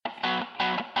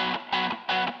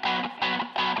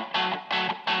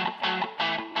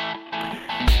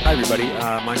Hi, everybody.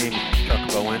 My name is Chuck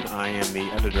Bowen. I am the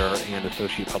editor and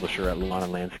associate publisher at Lawn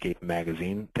and Landscape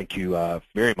Magazine. Thank you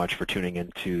very much for tuning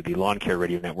in to the Lawn Care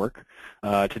Radio Network.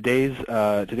 Today's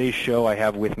show, I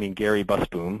have with me Gary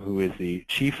Busboom, who is the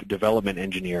Chief Development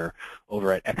Engineer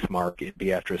over at Exmark in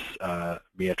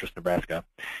Beatrice, Nebraska.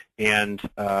 And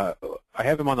I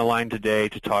have him on the line today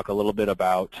to talk a little bit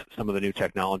about some of the new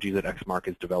technology that Exmark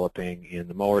is developing in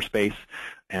the mower space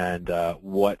and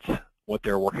what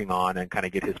they're working on, and kind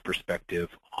of get his perspective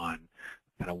on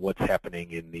kind of what's happening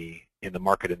in the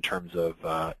market in terms of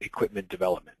equipment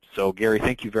development. So, Gary,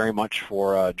 thank you very much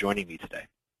for joining me today.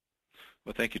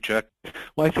 Well, thank you, Chuck.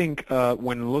 Well, I think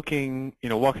when walking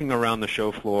around the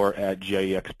show floor at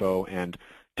GIE Expo and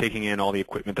taking in all the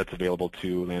equipment that's available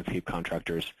to landscape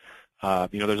contractors,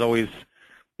 there's always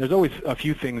a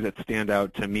few things that stand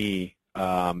out to me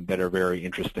that are very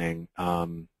interesting,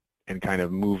 and kind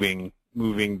of moving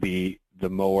the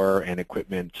mower and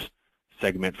equipment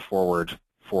segment forward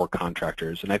for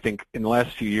contractors. And I think in the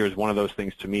last few years, one of those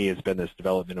things to me has been this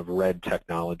development of red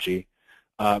technology.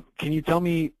 Can you tell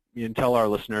me and tell our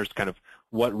listeners kind of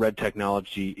what red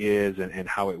technology is and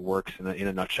how it works in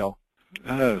a nutshell?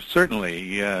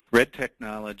 Certainly. Red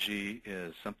technology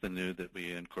is something new that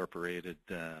we incorporated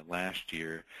last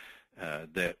year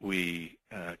that we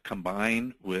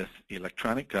combine with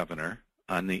electronic governor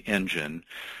on the engine,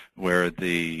 where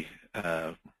the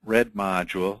red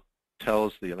module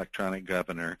tells the electronic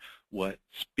governor what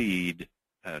speed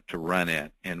to run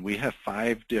at. And we have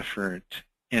 5 different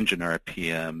engine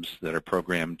RPMs that are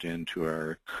programmed into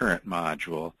our current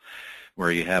module,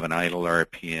 where you have an idle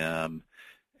RPM,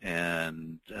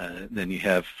 and then you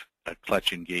have a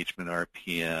clutch engagement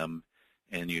RPM,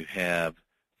 and you have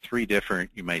 3 different,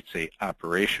 you might say,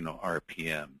 operational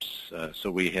RPMs.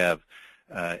 So we have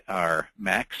our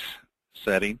max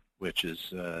setting, which is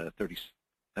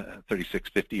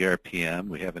 3650 RPM.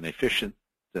 We have an efficient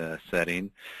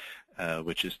setting,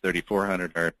 which is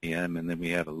 3400 RPM, and then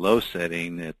we have a low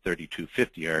setting at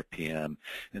 3250 RPM,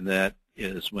 and that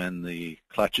is when the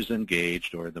clutch is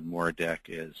engaged or the mower deck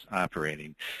is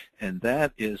operating. And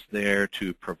that is there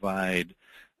to provide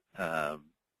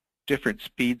different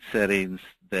speed settings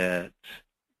that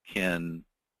can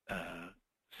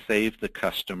save the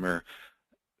customer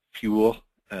fuel.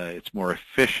 It's more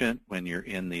efficient when you're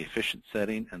in the efficient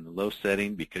setting and the low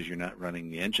setting, because you're not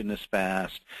running the engine as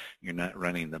fast, you're not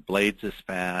running the blades as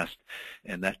fast,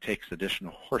 and that takes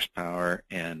additional horsepower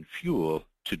and fuel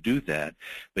to do that.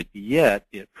 But yet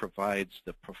it provides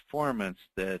the performance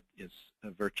that is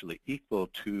virtually equal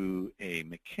to a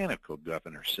mechanical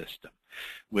governor system.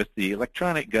 With the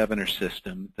electronic governor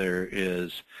system, there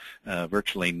is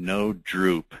virtually no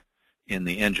droop in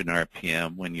the engine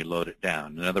RPM when you load it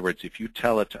down. In other words, if you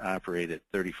tell it to operate at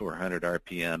 3400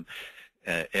 RPM,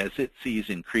 as it sees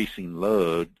increasing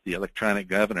load, the electronic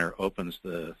governor opens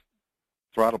the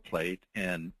throttle plate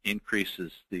and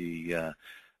increases the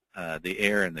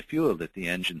air and the fuel that the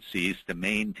engine sees to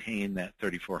maintain that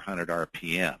 3400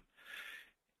 RPM.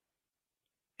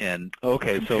 And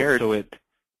okay, so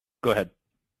go ahead.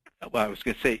 Well, I was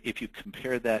going to say, if you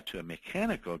compare that to a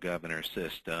mechanical governor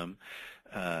system,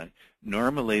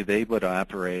 normally they would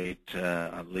operate,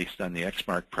 at least on the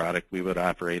Exmark product, we would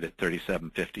operate at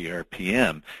 3750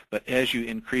 RPM. But as you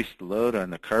increase the load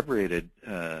on the carbureted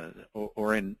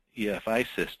or an EFI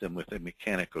system with a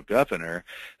mechanical governor,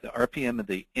 the RPM of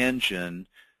the engine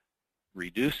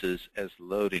reduces as the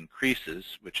load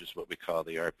increases, which is what we call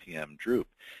the RPM droop.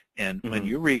 And when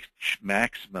you reach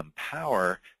maximum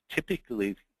power,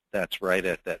 typically that's right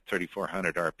at that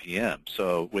 3400 RPM.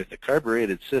 So with a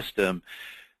carbureted system,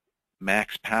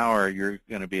 max power, you're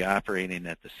going to be operating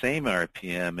at the same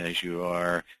RPM as you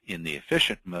are in the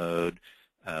efficient mode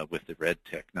with the red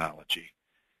technology.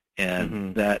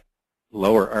 And that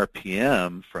lower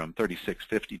RPM from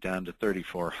 3650 down to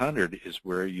 3400 is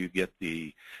where you get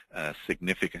the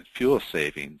significant fuel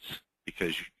savings,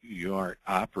 because you aren't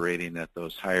operating at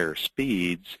those higher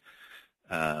speeds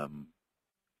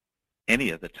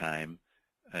any of the time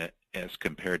as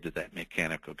compared to that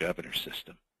mechanical governor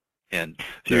system. And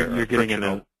so you're getting in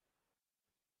a...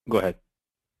 Go ahead.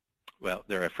 Well,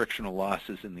 there are frictional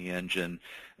losses in the engine,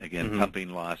 again,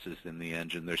 pumping losses in the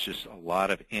engine. There's just a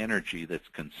lot of energy that's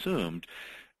consumed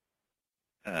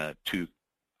to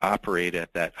operate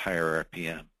at that higher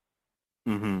RPM.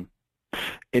 And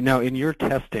now, in your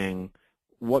testing,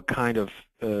 what kind of,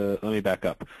 let me back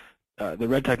up. The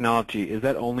red technology, is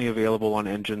that only available on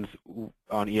engines,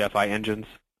 on EFI engines?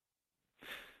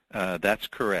 That's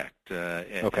correct.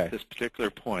 Okay. At this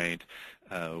particular point,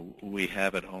 we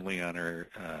have it only on our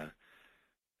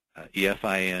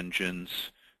EFI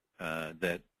engines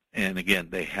that And again,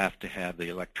 they have to have the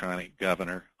electronic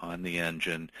governor on the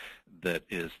engine that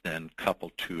is then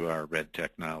coupled to our red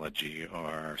technology or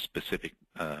our specific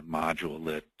module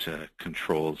that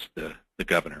controls the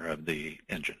governor of the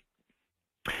engine.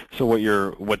 So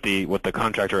what the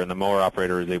contractor and the mower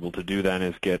operator is able to do then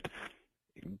is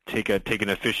take an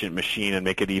efficient machine and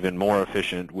make it even more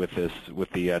efficient with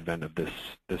the advent of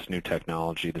this new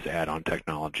technology, this add-on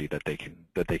technology that they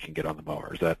can get on the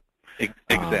mower. Is that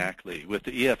exactly? With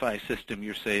the EFI system,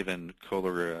 you're saving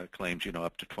Kohler claims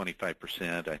up to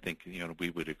 25%. I think we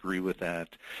would agree with that.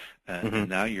 And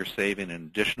now you're saving an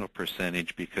additional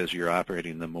percentage because you're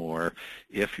operating the mower.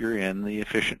 If you're in the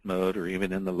efficient mode or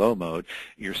even in the low mode,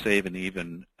 you're saving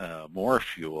even more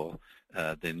fuel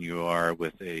than you are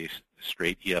with a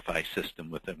straight EFI system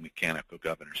with a mechanical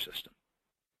governor system.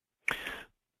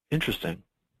 Interesting.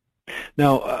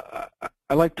 Now,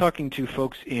 I like talking to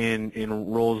folks in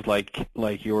roles like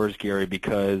yours, Gary,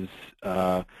 because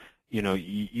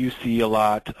you see a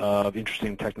lot of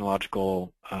interesting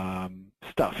technological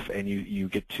stuff, and you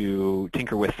get to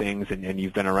tinker with things, and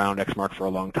you've been around Exmark for a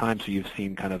long time, so you've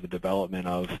seen kind of the development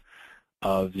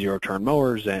of zero-turn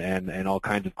mowers and all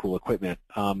kinds of cool equipment.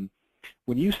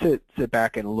 When you sit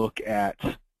back and look at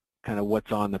kind of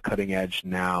what's on the cutting edge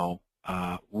now,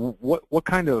 what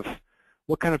kind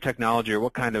of technology or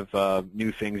what kind of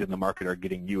new things in the market are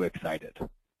getting you excited?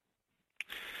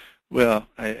 Well,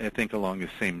 I think along the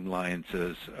same lines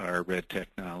as our red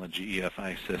technology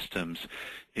EFI systems,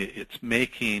 it's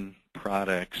making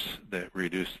products that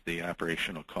reduce the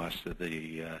operational cost of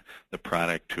the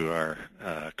product to our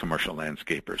commercial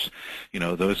landscapers.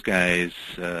 Those guys,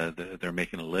 they're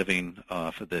making a living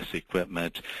off of this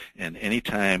equipment, and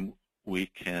anytime we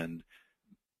can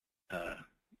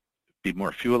be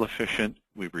more fuel efficient,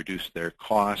 we reduce their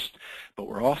cost, but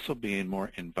we're also being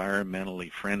more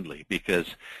environmentally friendly,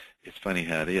 because it's funny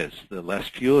how it is. The less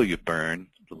fuel you burn,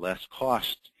 the less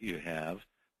cost you have,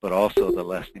 but also the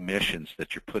less emissions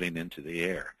that you're putting into the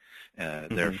air.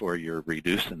 Therefore, you're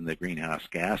reducing the greenhouse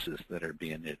gases that are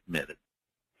being emitted.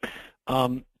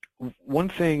 One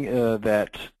thing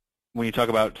that when you talk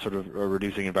about sort of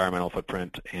reducing environmental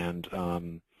footprint and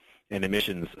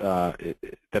emissions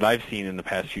that I've seen in the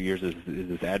past few years is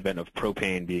this advent of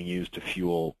propane being used to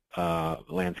fuel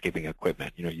landscaping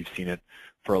equipment. You've seen it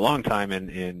for a long time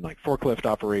in like forklift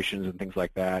operations and things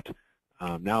like that.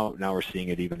 Now we're seeing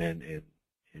it even in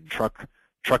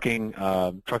trucking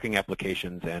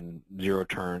applications and zero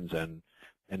turns and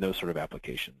those sort of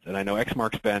applications. And I know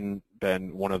Exmark's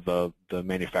been one of the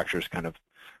manufacturers kind of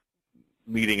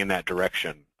leading in that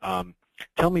direction.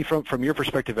 Tell me from your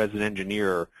perspective as an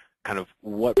engineer, kind of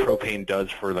what propane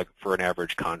does for an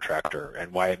average contractor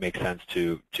and why it makes sense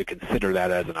to consider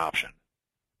that as an option.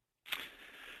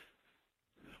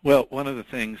 Well, one of the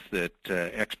things that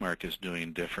Exmark is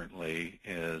doing differently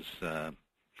is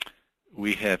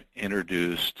we have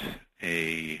introduced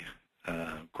a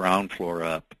ground floor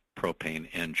up propane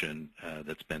engine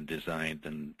that's been designed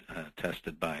and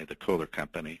tested by the Kohler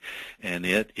company, and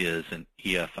it is an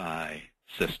EFI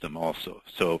system also.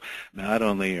 So not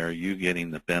only are you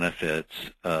getting the benefits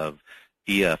of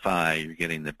EFI, you're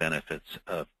getting the benefits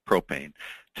of propane.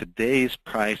 Today's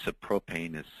price of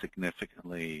propane is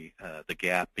significantly, the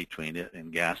gap between it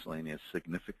and gasoline is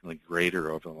significantly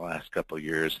greater over the last couple of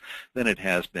years than it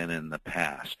has been in the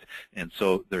past. And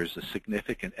so there's a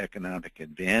significant economic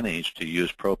advantage to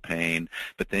use propane,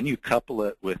 but then you couple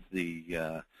it with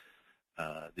the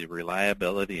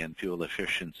reliability and fuel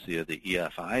efficiency of the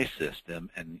EFI system,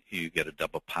 and you get a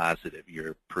double positive.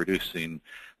 You're producing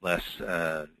less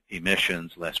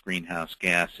emissions, less greenhouse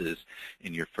gases,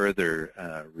 and you're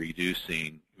further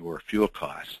reducing your fuel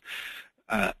costs.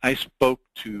 I spoke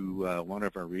to one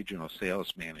of our regional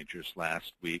sales managers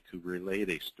last week who relayed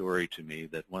a story to me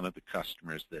that one of the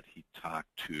customers that he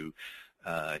talked to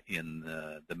in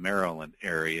the Maryland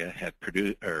area had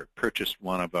purchased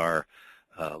one of our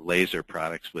laser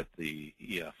products with the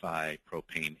EFI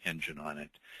propane engine on it,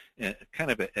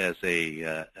 kind of as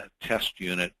a test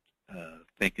unit,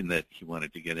 thinking that he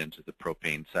wanted to get into the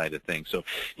propane side of things. So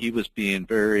he was being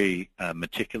very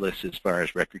meticulous as far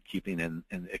as record keeping and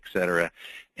et cetera,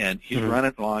 and he's run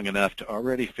it long enough to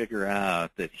already figure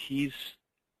out that he's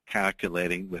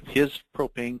calculating with his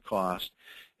propane cost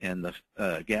and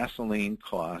the gasoline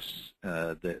costs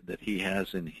that he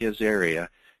has in his area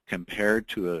compared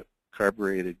to a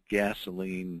carbureted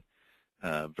gasoline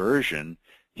version,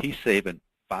 he's saving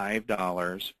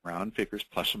 $5, round figures,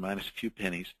 plus or minus a few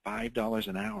pennies, $5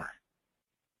 an hour.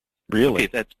 Really? Okay,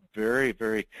 that's very,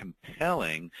 very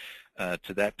compelling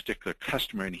to that particular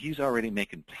customer, and he's already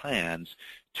making plans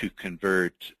to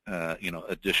convert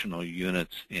additional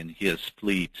units in his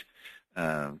fleet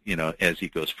as he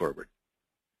goes forward.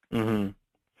 Mm-hmm.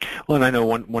 Well, and I know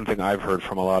one thing I've heard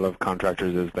from a lot of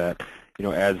contractors is that,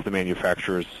 as the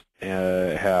manufacturers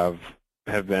have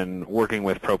been working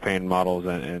with propane models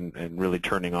and really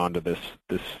turning on to this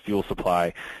fuel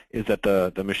supply, is that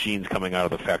the machines coming out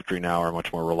of the factory now are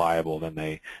much more reliable than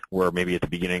they were maybe at the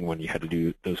beginning when you had to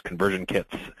do those conversion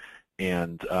kits.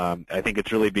 And I think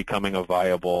it's really becoming a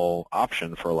viable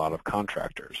option for a lot of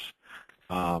contractors.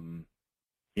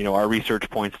 Our research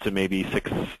points to maybe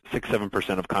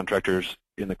 7% of contractors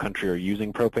in the country are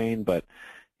using propane, but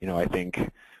I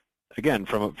think, again,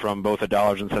 from both a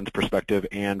dollars and cents perspective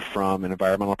and from an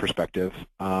environmental perspective,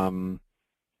 and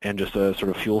just a sort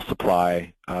of fuel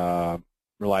supply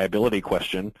reliability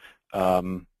question,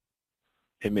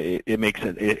 it makes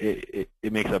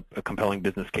a compelling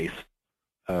business case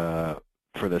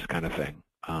for this kind of thing.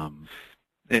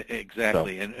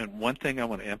 Exactly. So. And one thing I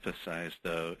want to emphasize,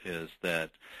 though, is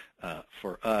that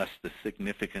for us, the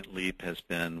significant leap has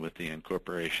been with the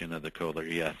incorporation of the Kohler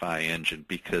EFI engine,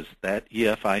 because that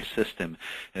EFI system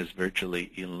has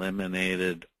virtually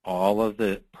eliminated all of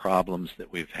the problems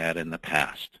that we've had in the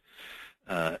past.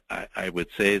 I would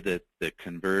say that the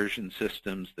conversion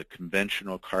systems, the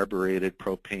conventional carbureted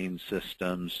propane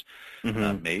systems,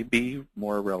 may be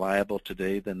more reliable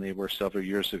today than they were several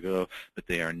years ago, but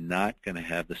they are not going to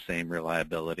have the same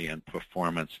reliability and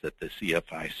performance that the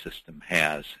EFI system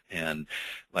has. And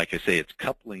like I say, it's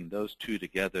coupling those two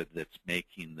together that's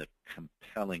making the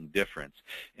compelling difference.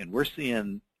 And we're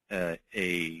seeing a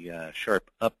sharp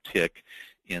uptick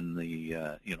in the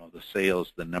the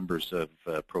sales, the numbers of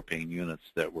propane units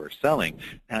that we're selling.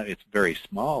 Now, it's very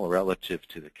small relative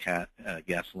to the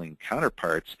gasoline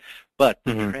counterparts, but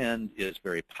the trend is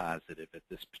very positive at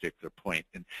this particular point.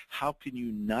 And how can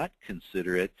you not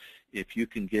consider it if you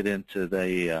can get into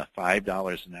the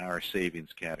 $5 an hour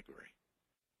savings category?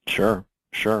 Sure.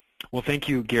 Well, thank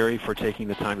you, Gary, for taking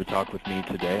the time to talk with me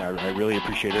today. I really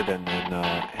appreciate it and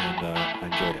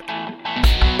enjoyed it.